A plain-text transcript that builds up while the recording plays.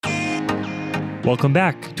Welcome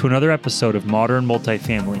back to another episode of Modern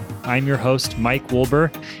Multifamily. I'm your host, Mike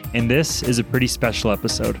Wolber, and this is a pretty special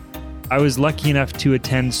episode. I was lucky enough to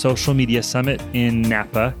attend Social Media Summit in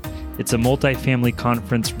Napa. It's a multifamily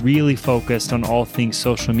conference really focused on all things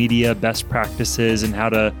social media, best practices, and how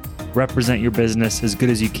to represent your business as good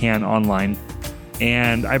as you can online.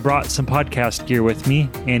 And I brought some podcast gear with me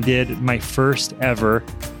and did my first ever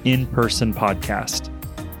in-person podcast.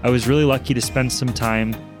 I was really lucky to spend some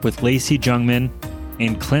time with Lacey Jungman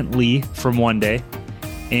and Clint Lee from One Day.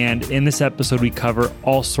 And in this episode, we cover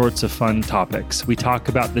all sorts of fun topics. We talk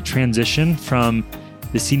about the transition from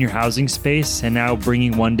the senior housing space and now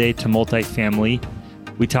bringing One Day to multifamily.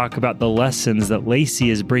 We talk about the lessons that Lacey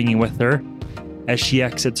is bringing with her as she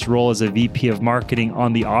exits her role as a VP of marketing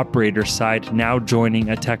on the operator side, now joining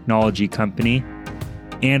a technology company.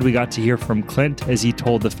 And we got to hear from Clint as he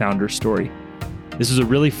told the founder story. This was a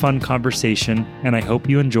really fun conversation, and I hope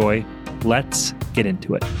you enjoy. Let's get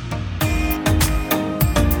into it.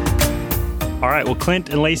 All right, well, Clint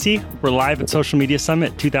and Lacey, we're live at Social Media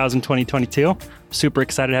Summit 2022. Super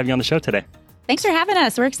excited to have you on the show today. Thanks for having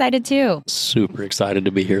us. We're excited too. Super excited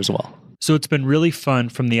to be here as well. So it's been really fun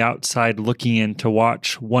from the outside looking in to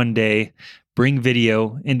watch One Day bring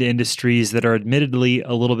video into industries that are admittedly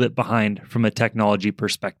a little bit behind from a technology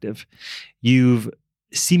perspective. You've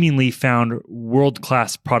seemingly found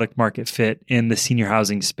world-class product market fit in the senior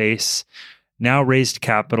housing space, now raised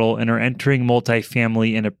capital, and are entering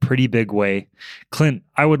multifamily in a pretty big way. Clint,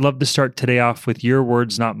 I would love to start today off with your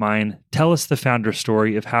words, not mine. Tell us the founder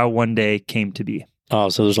story of how One Day came to be. Oh,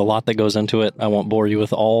 so there's a lot that goes into it. I won't bore you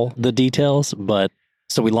with all the details, but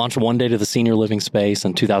so we launched One Day to the senior living space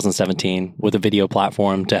in 2017 with a video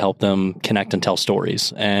platform to help them connect and tell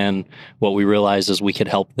stories. And what we realized is we could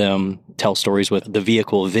help them tell stories with the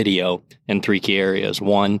vehicle video in three key areas.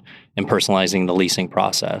 One, in personalizing the leasing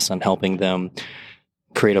process and helping them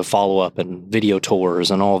create a follow-up and video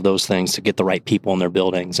tours and all of those things to get the right people in their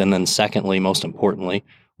buildings. And then secondly, most importantly,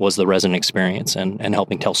 was the resident experience and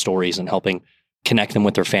helping tell stories and helping connect them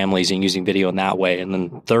with their families and using video in that way. And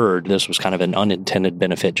then third, this was kind of an unintended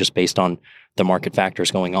benefit just based on the market factors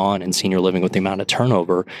going on in senior living with the amount of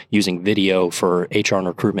turnover, using video for HR and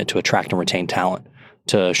recruitment to attract and retain talent,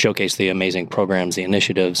 to showcase the amazing programs, the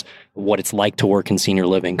initiatives, what it's like to work in senior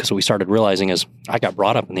living. Because what we started realizing is I got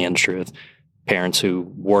brought up in the industry with parents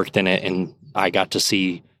who worked in it, and I got to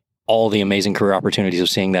see all the amazing career opportunities of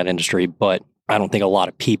seeing that industry. But I don't think a lot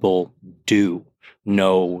of people do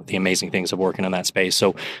know the amazing things of working in that space.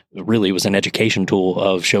 So really it was an education tool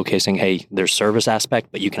of showcasing, hey, there's service aspect,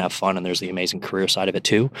 but you can have fun and there's the amazing career side of it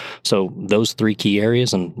too. So those three key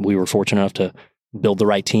areas, and we were fortunate enough to build the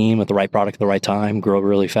right team with the right product at the right time, grow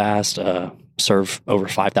really fast, serve over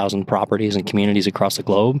 5,000 properties and communities across the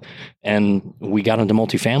globe. And we got into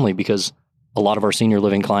multifamily because a lot of our senior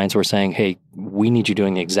living clients were saying, hey, we need you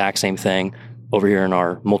doing the exact same thing over here in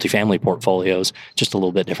our multifamily portfolios, just a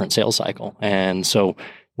little bit different sales cycle. And so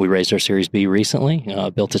we raised our Series B recently,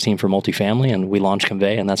 built a team for multifamily, and we launched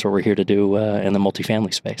Convey, and that's what we're here to do in the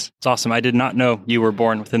multifamily space. It's awesome. I did not know you were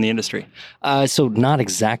born within the industry. So not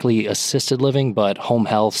exactly assisted living, but home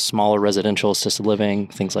health, smaller residential assisted living,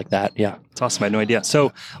 things like that. Yeah. It's awesome. I had no idea.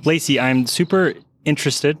 So Lacey, I'm super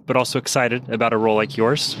interested, but also excited about a role like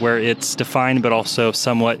yours, where it's defined, but also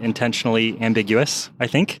somewhat intentionally ambiguous, I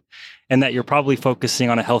think. And that you're probably focusing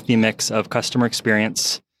on a healthy mix of customer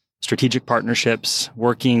experience, strategic partnerships,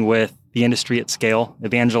 working with the industry at scale,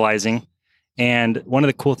 evangelizing. And one of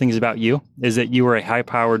the cool things about you is that you were a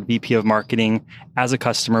high-powered VP of marketing as a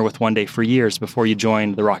customer with One Day for years before you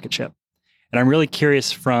joined the rocket ship. And I'm really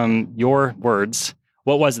curious from your words,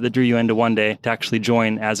 what was it that drew you into One Day to actually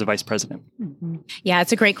join as a vice president? Mm-hmm. Yeah,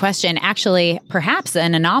 it's a great question. Actually, perhaps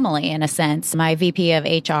an anomaly in a sense. My VP of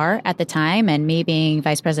HR at the time and me being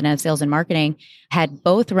vice president of sales and marketing had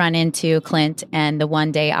both run into Clint and the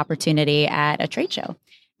One Day opportunity at a trade show.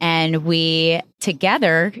 And we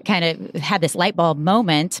together kind of had this light bulb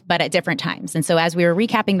moment, but at different times. And so as we were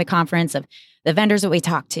recapping the conference of the vendors that we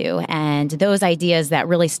talked to and those ideas that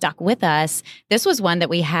really stuck with us, this was one that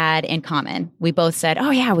we had in common. We both said,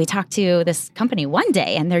 oh yeah, we talked to this company One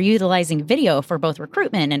Day and they're utilizing video for both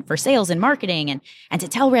recruitment and for sales and marketing and to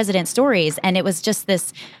tell resident stories. And it was just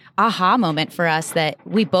this aha moment for us that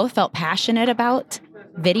we both felt passionate about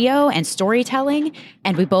video and storytelling.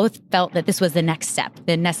 And we both felt that this was the next step,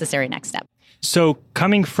 the necessary next step. So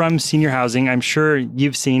coming from senior housing, I'm sure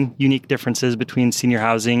you've seen unique differences between senior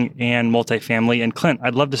housing and multifamily. And Clint,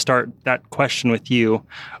 I'd love to start that question with you.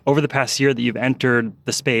 Over the past year that you've entered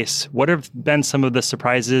the space, what have been some of the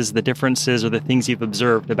surprises, the differences, or the things you've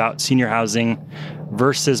observed about senior housing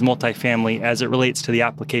versus multifamily as it relates to the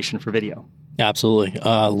application for video? Absolutely.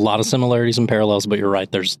 A lot of similarities and parallels, but you're right.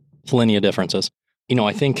 There's plenty of differences.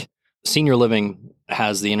 I think senior living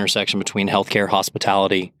has the intersection between healthcare,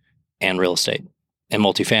 hospitality, and real estate. In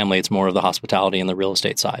multifamily, it's more of the hospitality and the real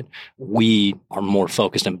estate side. We are more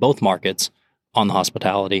focused in both markets on the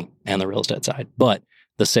hospitality and the real estate side. But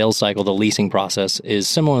the sales cycle, the leasing process is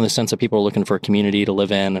similar in the sense that people are looking for a community to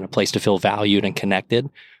live in and a place to feel valued and connected,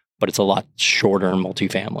 but it's a lot shorter in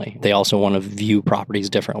multifamily. They also want to view properties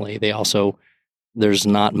differently. There's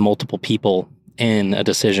not multiple people in a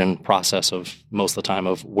decision process of most of the time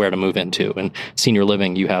of where to move into. And senior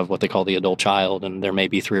living, you have what they call the adult child, and there may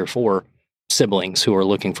be 3 or 4 siblings who are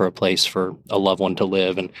looking for a place for a loved one to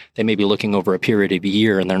live, and they may be looking over a period of a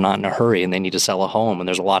year, and they're not in a hurry, and they need to sell a home, and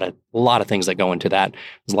there's a lot of things that go into that.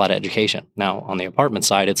 There's a lot of education. Now, on the apartment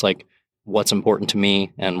side, it's like, what's important to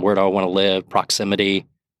me, and where do I want to live, proximity,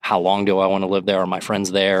 how long do I want to live there, are my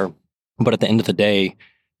friends there? But at the end of the day,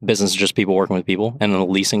 business is just people working with people. And on the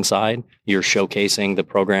leasing side, you're showcasing the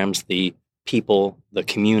programs, the people, the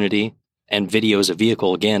community, and video is a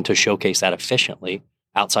vehicle, again, to showcase that efficiently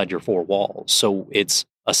outside your 4 walls. So it's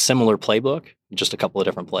a similar playbook, just a couple of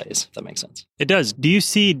different plays, if that makes sense. It does. Do you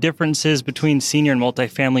see differences between senior and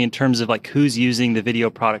multifamily in terms of like who's using the video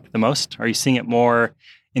product the most? Are you seeing it more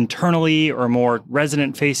internally or more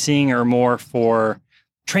resident facing or more for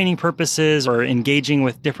training purposes or engaging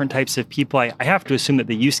with different types of people? I have to assume that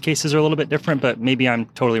the use cases are a little bit different, but maybe I'm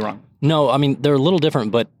totally wrong. No, I mean, they're a little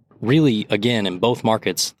different, but really, again, in both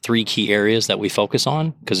markets, 3 key areas that we focus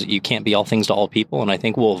on, because you can't be all things to all people. And I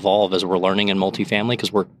think we'll evolve as we're learning in multifamily,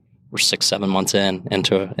 because we're 6-7 months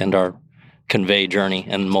into our convey journey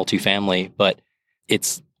in multifamily. But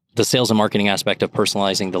it's the sales and marketing aspect of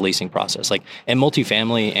personalizing the leasing process. Like in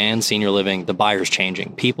multifamily and senior living, the buyer's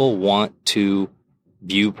changing. People want to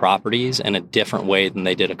view properties in a different way than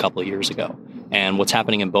they did a couple of years ago. And what's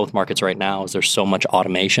happening in both markets right now is there's so much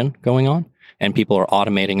automation going on, and people are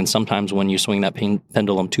automating. And sometimes when you swing that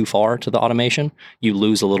pendulum too far to the automation, you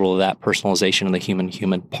lose a little of that personalization and the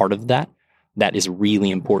human part of that. That is really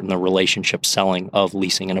important, the relationship selling of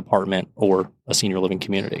leasing an apartment or a senior living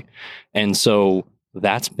community. And so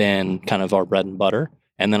that's been kind of our bread and butter.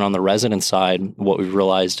 And then on the resident side, what we've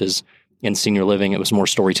realized is in senior living, it was more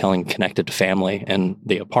storytelling connected to family. And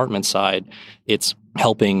the apartment side, it's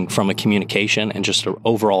helping from a communication and just an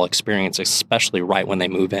overall experience, especially right when they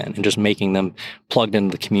move in, and just making them plugged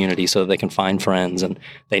into the community so that they can find friends and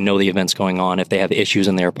they know the events going on. If they have issues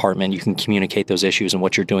in their apartment, you can communicate those issues and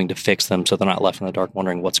what you're doing to fix them so they're not left in the dark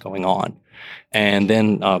wondering what's going on. And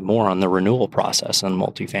then more on the renewal process in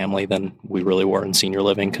multifamily than we really were in senior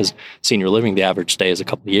living, because senior living, the average stay is a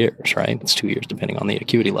couple of years, right? It's 2 years depending on the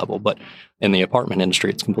acuity level. But in the apartment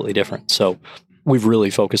industry, it's completely different. So we've really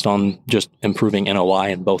focused on just improving NOI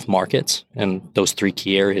in both markets and those 3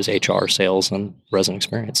 key areas, HR, sales, and resident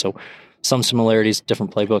experience. So some similarities,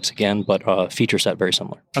 different playbooks again, but feature set very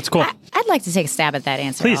similar. That's cool. I'd like to take a stab at that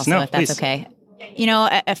answer please, also, if that's please. Okay.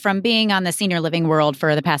 From being on the senior living world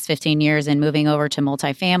for the past 15 years and moving over to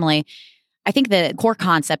multifamily, I think the core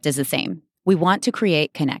concept is the same. We want to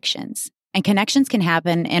create connections. And connections can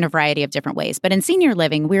happen in a variety of different ways. But in senior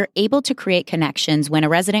living, we're able to create connections when a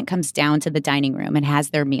resident comes down to the dining room and has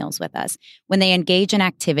their meals with us, when they engage in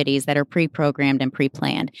activities that are pre-programmed and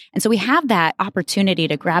pre-planned. And so we have that opportunity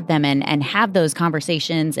to grab them and have those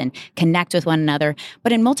conversations and connect with one another.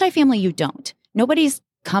 But in multifamily, you don't. Nobody's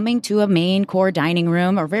coming to a main core dining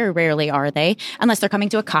room, or very rarely are they, unless they're coming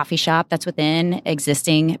to a coffee shop that's within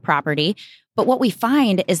existing property. But what we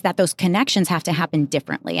find is that those connections have to happen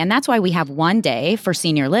differently. And that's why we have One Day for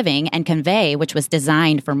senior living and Convey, which was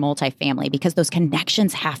designed for multifamily, because those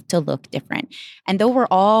connections have to look different. And though we're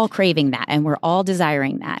all craving that and we're all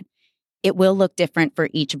desiring that, it will look different for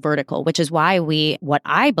each vertical, which is why what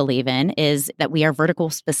I believe in is that we are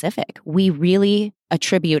vertical specific. We really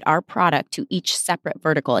attribute our product to each separate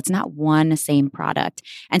vertical. It's not one same product.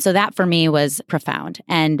 And so that for me was profound.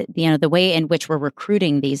 And, the way in which we're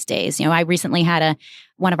recruiting these days, I recently had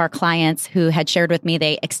one of our clients who had shared with me,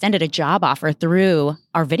 they extended a job offer through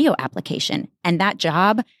our video application. And that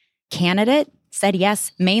job candidate said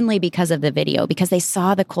yes, mainly because of the video, because they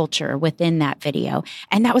saw the culture within that video.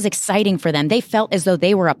 And that was exciting for them. They felt as though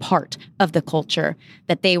they were a part of the culture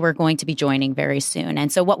that they were going to be joining very soon. And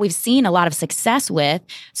so what we've seen a lot of success with,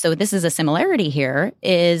 so this is a similarity here,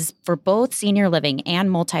 is for both senior living and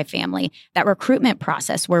multifamily, that recruitment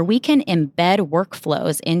process where we can embed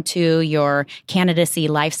workflows into your candidacy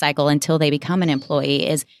lifecycle until they become an employee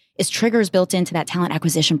is is triggers built into that talent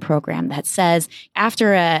acquisition program that says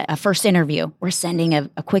after a first interview, we're sending a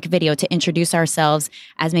quick video to introduce ourselves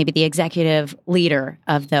as maybe the executive leader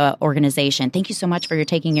of the organization. Thank you so much for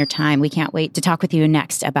taking your time. We can't wait to talk with you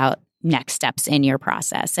next about next steps in your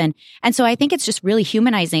process. And so I think it's just really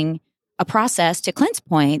humanizing a process, to Clint's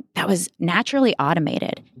point, that was naturally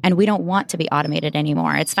automated. And we don't want to be automated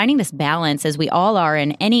anymore. It's finding this balance, as we all are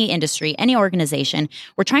in any industry, any organization.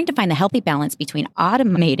 We're trying to find the healthy balance between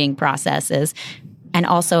automating processes and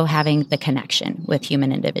also having the connection with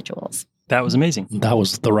human individuals. That was amazing. That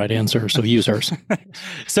was the right answer. So use hers.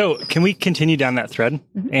 So can we continue down that thread?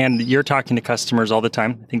 Mm-hmm. And you're talking to customers all the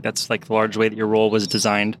time. I think that's like the large way that your role was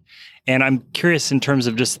designed. And I'm curious in terms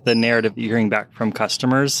of just the narrative that you're hearing back from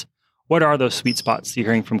customers. What are those sweet spots that you're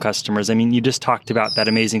hearing from customers? I mean, you just talked about that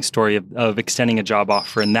amazing story of extending a job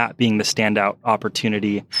offer and that being the standout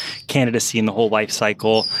opportunity, candidacy in the whole life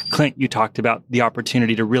cycle. Clint, you talked about the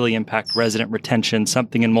opportunity to really impact resident retention,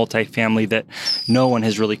 something in multifamily that no one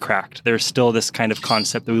has really cracked. There's still this kind of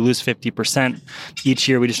concept that we lose 50% each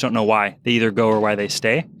year. We just don't know why. They either go or why they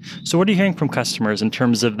stay. So what are you hearing from customers in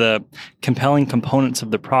terms of the compelling components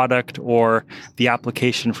of the product or the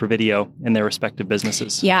application for video in their respective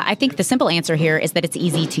businesses? Yeah, I think the simple answer here is that it's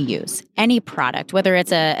easy to use. Any product, whether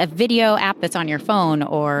it's a video app that's on your phone,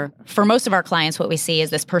 or for most of our clients, what we see is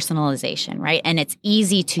this personalization, right? And it's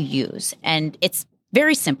easy to use. And it's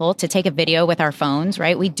very simple to take a video with our phones,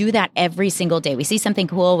 right? We do that every single day. We see something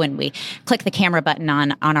cool when we click the camera button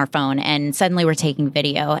on our phone and suddenly we're taking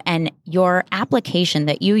video. And your application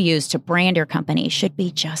that you use to brand your company should be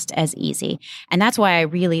just as easy. And that's why I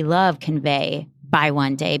really love Convey by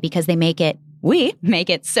One Day, because we make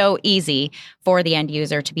it so easy for the end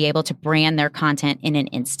user to be able to brand their content in an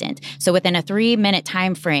instant. So within a 3-minute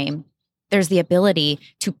time frame, there's the ability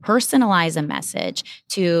to personalize a message,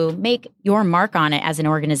 to make your mark on it as an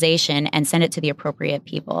organization and send it to the appropriate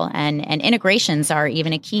people. And integrations are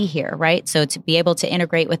even a key here, right? So to be able to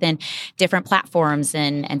integrate within different platforms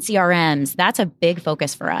and CRMs, that's a big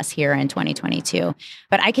focus for us here in 2022.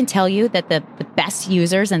 But I can tell you that the best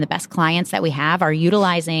users and the best clients that we have are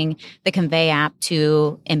utilizing the Convey app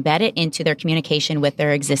to embed it into their communication with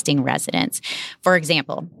their existing residents. For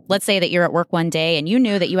example, let's say that you're at work one day and you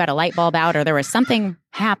knew that you had a light bulb out or there was something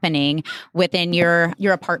happening within your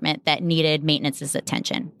apartment that needed maintenance's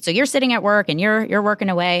attention. So you're sitting at work and you're working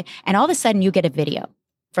away, and all of a sudden you get a video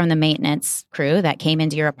from the maintenance crew that came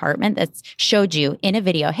into your apartment that showed you in a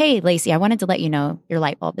video, hey, Lacey, I wanted to let you know your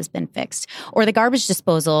light bulb has been fixed. Or the garbage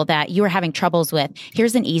disposal that you were having troubles with.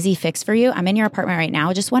 Here's an easy fix for you. I'm in your apartment right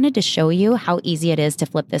now. Just wanted to show you how easy it is to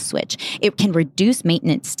flip this switch. It can reduce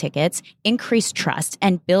maintenance tickets, increase trust,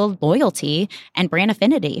 and build loyalty and brand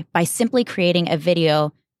affinity by simply creating a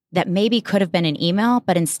video that maybe could have been an email,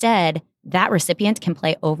 but instead that recipient can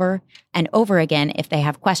play over and over again if they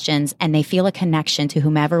have questions and they feel a connection to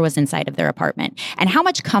whomever was inside of their apartment. And how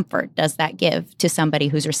much comfort does that give to somebody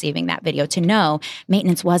who's receiving that video to know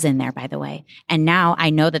maintenance was in there, by the way. And now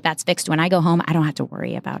I know that that's fixed. When I go home, I don't have to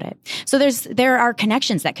worry about it. So there are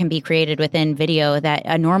connections that can be created within video that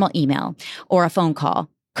a normal email or a phone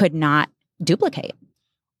call could not duplicate.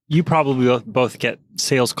 You probably both get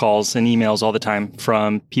sales calls and emails all the time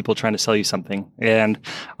from people trying to sell you something. And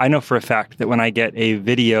I know for a fact that when I get a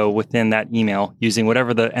video within that email using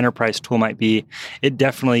whatever the enterprise tool might be, it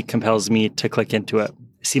definitely compels me to click into it.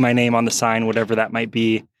 See my name on the sign, whatever that might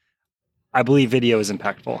be. I believe video is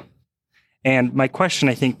impactful. And my question,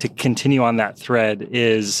 I think, to continue on that thread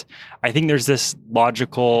is, I think there's this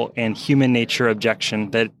logical and human nature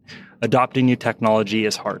objection that adopting new technology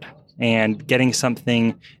is hard. And getting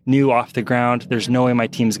something new off the ground, there's no way my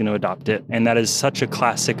team's going to adopt it. And that is such a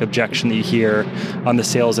classic objection that you hear on the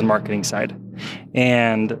sales and marketing side.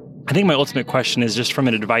 And I think my ultimate question is just from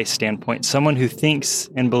an advice standpoint, someone who thinks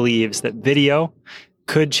and believes that video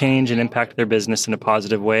could change and impact their business in a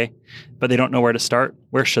positive way, but they don't know where to start.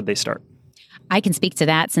 Where should they start? I can speak to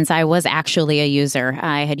that since I was actually a user.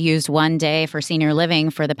 I had used One Day for senior living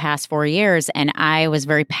for the past 4 years, and I was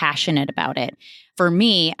very passionate about it. For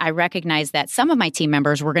me, I recognized that some of my team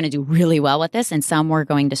members were going to do really well with this and some were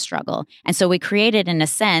going to struggle. And so we created, in a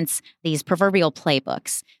sense, these proverbial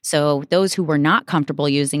playbooks. So those who were not comfortable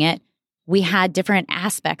using it, we had different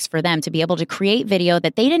aspects for them to be able to create video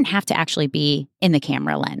that they didn't have to actually be in the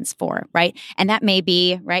camera lens for, right? And that may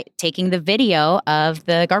be, right, taking the video of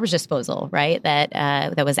the garbage disposal, right,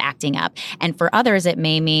 that was acting up. And for others, it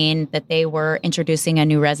may mean that they were introducing a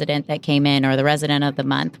new resident that came in, or the resident of the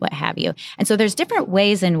month, what have you. And so there's different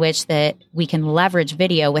ways in which that we can leverage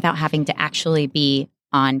video without having to actually be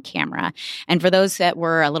on camera. And for those that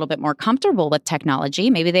were a little bit more comfortable with technology,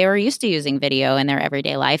 maybe they were used to using video in their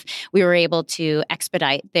everyday life, we were able to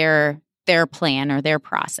expedite their plan or their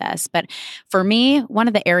process. But for me, one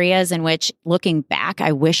of the areas in which, looking back,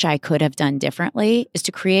 I wish I could have done differently is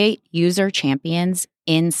to create user champions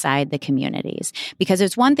inside the communities. Because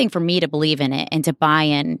it's one thing for me to believe in it and to buy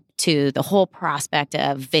in to the whole prospect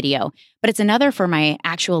of video, but it's another for my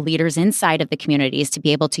actual leaders inside of the communities to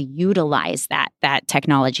be able to utilize that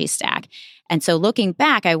technology stack. And so looking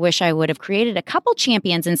back, I wish I would have created a couple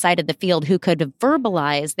champions inside of the field who could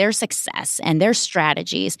verbalize their success and their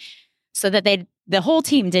strategies, so that the whole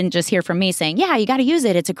team didn't just hear from me saying, yeah, you got to use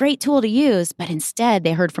it. It's a great tool to use. But instead,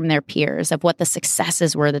 they heard from their peers of what the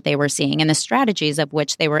successes were that they were seeing and the strategies of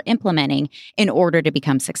which they were implementing in order to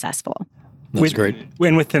become successful. That's great.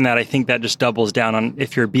 And within that, I think that just doubles down on,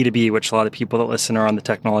 if you're B2B, which a lot of people that listen are on the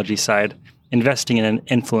technology side, investing in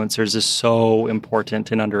influencers is so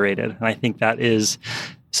important and underrated. And I think that is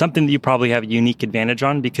something that you probably have a unique advantage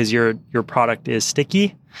on, because your product is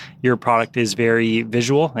sticky. Your product is very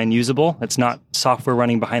visual and usable. It's not software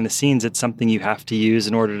running behind the scenes. It's something you have to use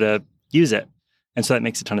in order to use it. And so that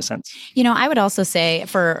makes a ton of sense. I would also say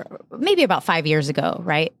for maybe about 5 years ago,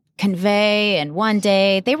 right? Convey and One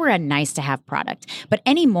Day, they were a nice to have product. But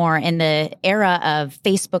anymore, in the era of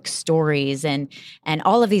Facebook stories and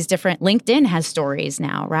all of these different, LinkedIn has stories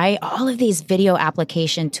now, right? All of these video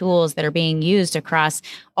application tools that are being used across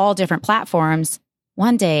all different platforms,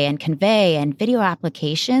 One Day and Convey and video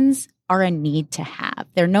applications are a need to have.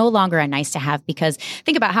 They're no longer a nice to have, because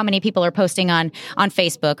think about how many people are posting on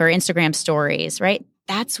Facebook or Instagram stories, right?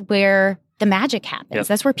 That's where the magic happens. Yep.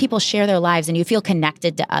 That's where people share their lives and you feel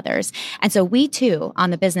connected to others. And so we too, on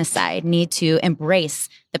the business side, need to embrace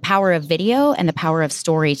the power of video and the power of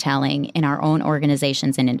storytelling in our own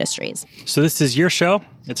organizations and industries. So this is your show.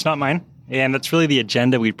 It's not mine. And that's really the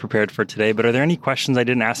agenda we prepared for today. But are there any questions I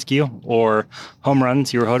didn't ask you, or home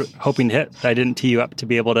runs you were hoping to hit that I didn't tee you up to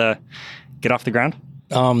be able to get off the ground?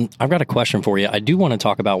 I've got a question for you. I do want to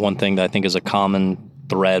talk about one thing that I think is a common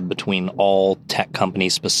thread between all tech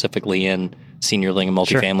companies, specifically in senior living and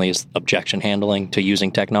multifamily, is objection handling to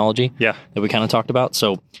using technology. Yeah. That we kind of talked about.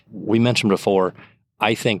 So we mentioned before,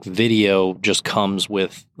 I think video just comes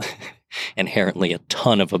with inherently a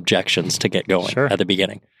ton of objections to get going at the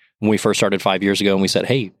beginning. When we first started 5 years ago and we said,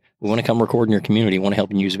 hey, we want to come record in your community, we want to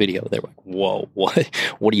help you use video. They were like, whoa, what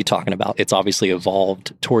are you talking about? It's obviously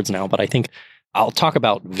evolved towards now, but I think I'll talk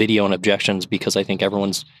about video and objections because I think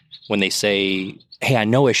everyone's, when they say, hey, I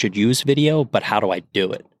know I should use video, but how do I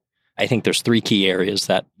do it? I think there's 3 key areas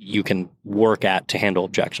that you can work at to handle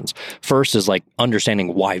objections. First is like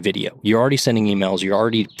understanding why video. You're already sending emails, you're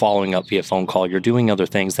already following up via phone call, you're doing other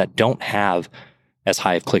things that don't have as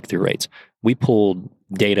high of click-through rates. We pulled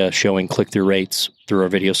data showing click-through rates through our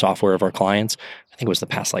video software of our clients. I think it was the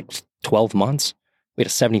past 12 months. We had a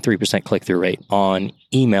 73% click-through rate on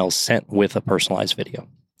emails sent with a personalized video.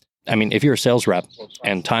 I mean, if you're a sales rep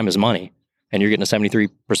and time is money, and you're getting a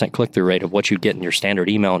 73% click-through rate of what you get in your standard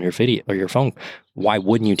email and your video or your phone, why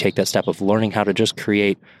wouldn't you take that step of learning how to just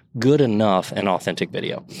create good enough and authentic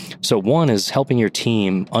video? So one is helping your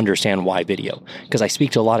team understand why video. Because I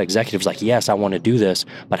speak to a lot of executives like, yes, I want to do this,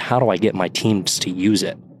 but how do I get my teams to use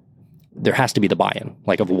it? There has to be the buy-in,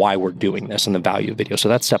 of why we're doing this and the value of video. So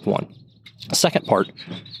that's step one. The second part,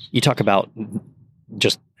 you talk about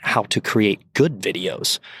just how to create good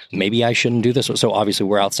videos. Maybe I shouldn't do this. So obviously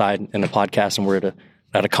we're outside in a podcast and we're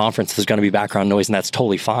at a conference. There's going to be background noise, and that's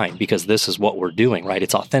totally fine because this is what we're doing, right?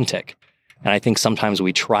 It's authentic. And I think sometimes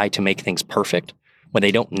we try to make things perfect when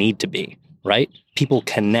they don't need to be, right? People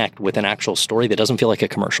connect with an actual story that doesn't feel like a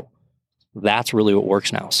commercial. That's really what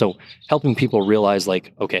works now. So helping people realize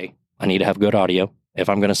okay, I need to have good audio. If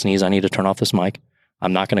I'm going to sneeze, I need to turn off this mic.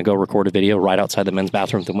 I'm not going to go record a video right outside the men's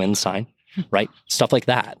bathroom with the men's sign, right? Stuff like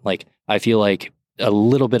that. I feel like a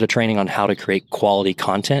little bit of training on how to create quality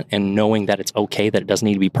content and knowing that it's okay, that it doesn't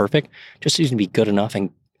need to be perfect, just needs to be good enough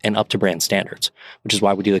and up to brand standards, which is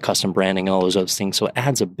why we do the custom branding and all those other things. So it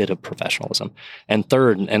adds a bit of professionalism. And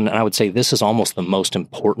third, and I would say this is almost the most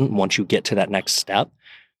important once you get to that next step,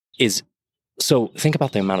 is so think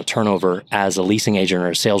about the amount of turnover as a leasing agent or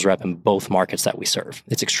a sales rep in both markets that we serve.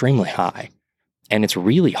 It's extremely high. And it's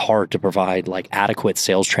really hard to provide adequate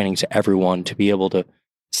sales training to everyone to be able to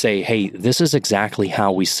say, hey, this is exactly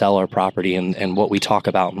how we sell our property and what we talk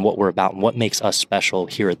about and what we're about and what makes us special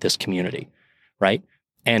here at this community, right?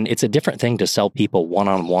 And it's a different thing to sell people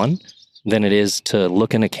one-on-one than it is to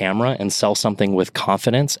look in a camera and sell something with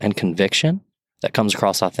confidence and conviction that comes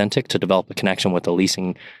across authentic, to develop a connection with a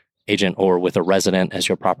leasing agent or with a resident as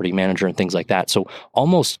your property manager and things like that. So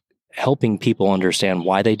almost helping people understand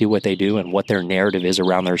why they do what they do and what their narrative is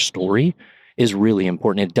around their story is really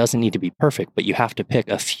important. It doesn't need to be perfect, but you have to pick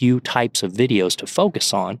a few types of videos to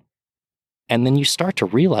focus on. And then you start to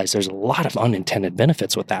realize there's a lot of unintended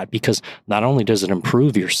benefits with that, because not only does it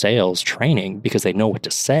improve your sales training because they know what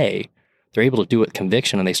to say, they're able to do it with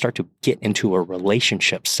conviction, and they start to get into a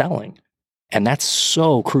relationship selling. And that's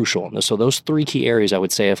so crucial. And so those 3 key areas, I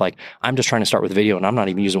would say, if like, I'm just trying to start with video and I'm not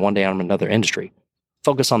even using one day on another industry,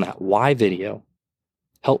 focus on that. Why video?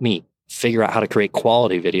 Help me figure out how to create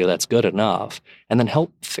quality video that's good enough, and then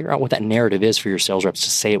help figure out what that narrative is for your sales reps to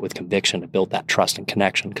say it with conviction, to build that trust and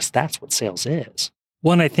connection, because that's what sales is.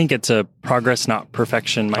 One, I think it's a progress, not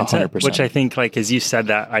perfection mindset, 100%. which I think, like, as you said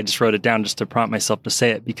that, I just wrote it down just to prompt myself to say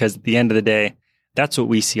it, because at the end of the day, that's what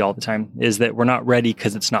we see all the time, is that we're not ready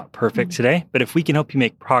because it's not perfect today. But if we can help you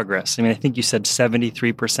make progress, I mean, I think you said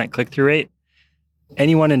 73% click-through rate.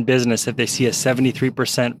 Anyone in business, if they see a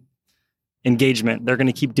 73% engagement, they're going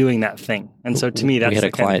to keep doing that thing. And so to me, that's we had a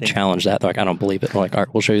client challenge that. They're like, I don't believe it. We're like, all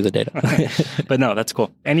right, we'll show you the data. But no, that's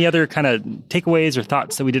cool. Any other kind of takeaways or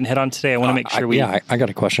thoughts that we didn't hit on today? I want to make sure I got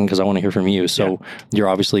a question because I want to hear from you. So you're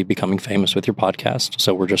obviously becoming famous with your podcast.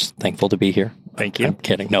 So we're just thankful to be here. Thank you. I'm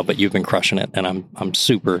kidding. No, but you've been crushing it. And I'm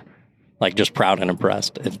super just proud and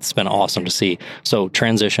impressed. It's been awesome to see. So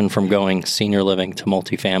transition from going senior living to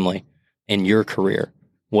multifamily in your career.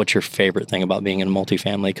 What's your favorite thing about being in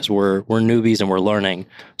multifamily? Because we're newbies and we're learning,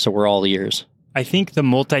 so we're all ears. I think the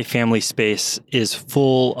multifamily space is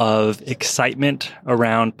full of excitement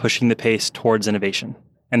around pushing the pace towards innovation,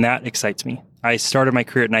 and that excites me. I started my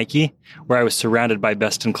career at Nike, where I was surrounded by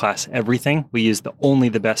best-in-class everything. We used only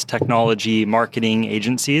the best technology, marketing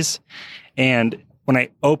agencies, and when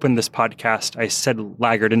I opened this podcast, I said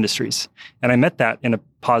laggard industries, and I meant that in a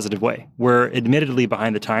positive way. We're admittedly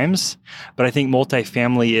behind the times, but I think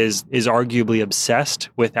multifamily is arguably obsessed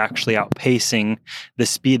with actually outpacing the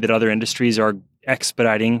speed that other industries are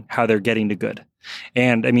expediting how they're getting to good.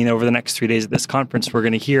 And I mean, over the next 3 days at this conference, we're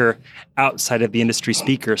going to hear outside of the industry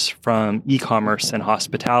speakers from e-commerce and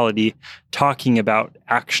hospitality talking about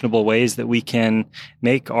actionable ways that we can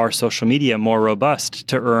make our social media more robust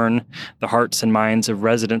to earn the hearts and minds of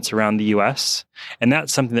residents around the US. And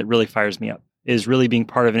that's something that really fires me up, is really being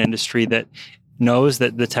part of an industry that knows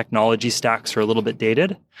that the technology stacks are a little bit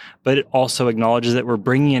dated, but it also acknowledges that we're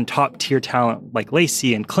bringing in top tier talent like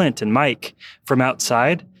Lacey and Clint and Mike from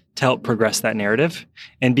outside to help progress that narrative.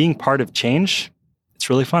 And being part of change, it's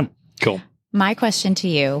really fun. Cool. My question to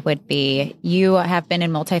you would be, you have been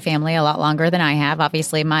in multifamily a lot longer than I have.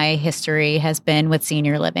 Obviously, my history has been with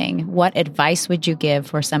senior living. What advice would you give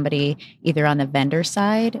for somebody either on the vendor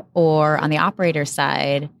side or on the operator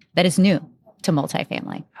side that is new to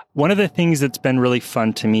multifamily? One of the things that's been really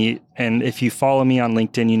fun to me, and if you follow me on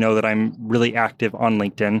LinkedIn, you know that I'm really active on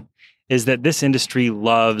LinkedIn, is that this industry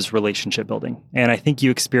loves relationship building. And I think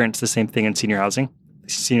you experience the same thing in senior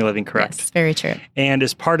living, correct? Yes, very true. And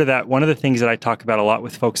as part of that, one of the things that I talk about a lot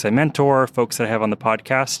with folks I mentor, folks that I have on the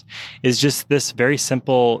podcast, is just this very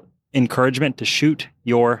simple encouragement to shoot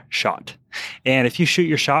your shot. And if you shoot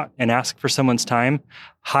your shot and ask for someone's time,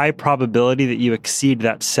 high probability that you exceed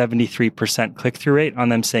that 73% click-through rate on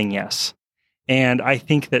them saying yes. And I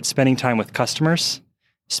think that spending time with customers,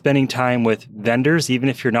 spending time with vendors, even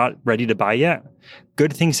if you're not ready to buy yet,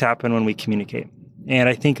 good things happen when we communicate. And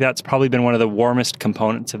I think that's probably been one of the warmest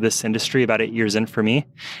components of this industry about 8 years in for me,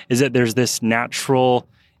 is that there's this natural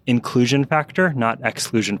inclusion factor, not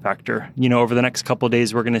exclusion factor. You know, over the next couple of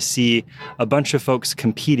days, we're going to see a bunch of folks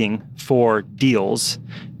competing for deals,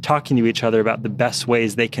 talking to each other about the best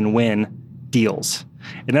ways they can win deals.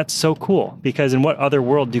 And that's so cool, because in what other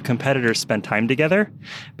world do competitors spend time together?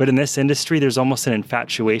 But in this industry, there's almost an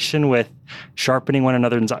infatuation with sharpening one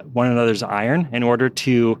another's iron in order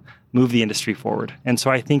to move the industry forward. And so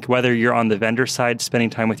I think whether you're on the vendor side, spending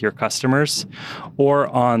time with your customers, or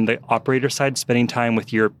on the operator side, spending time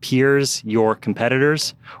with your peers, your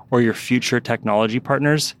competitors, or your future technology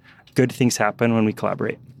partners, good things happen when we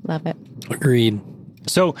collaborate. Love it. Agreed.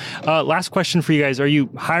 So last question for you guys. Are you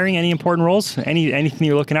hiring any important roles? Anything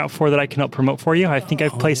you're looking out for that I can help promote for you? I think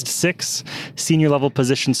I've placed 6 senior level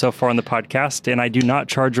positions so far on the podcast, and I do not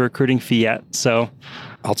charge a recruiting fee yet. So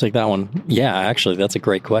I'll take that one. Yeah, actually, that's a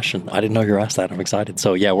great question. I didn't know you were asked that. I'm excited.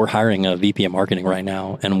 So yeah, we're hiring a VP of marketing right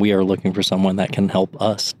now, and we are looking for someone that can help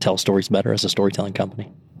us tell stories better as a storytelling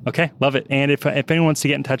company. Okay, love it. And if anyone wants to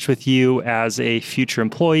get in touch with you as a future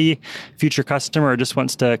employee, future customer, or just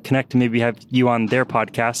wants to connect and maybe have you on their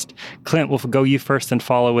podcast, Clint, we'll go you first and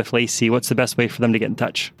follow with Lacey. What's the best way for them to get in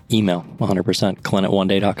touch? Email, 100%,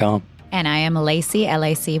 clint@oneday.com. And I am Lacy,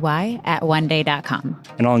 Lacy, at oneday.com.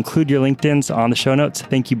 And I'll include your LinkedIn's on the show notes.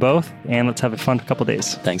 Thank you both. And let's have a fun couple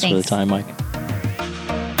days. Thanks for the time, Mike.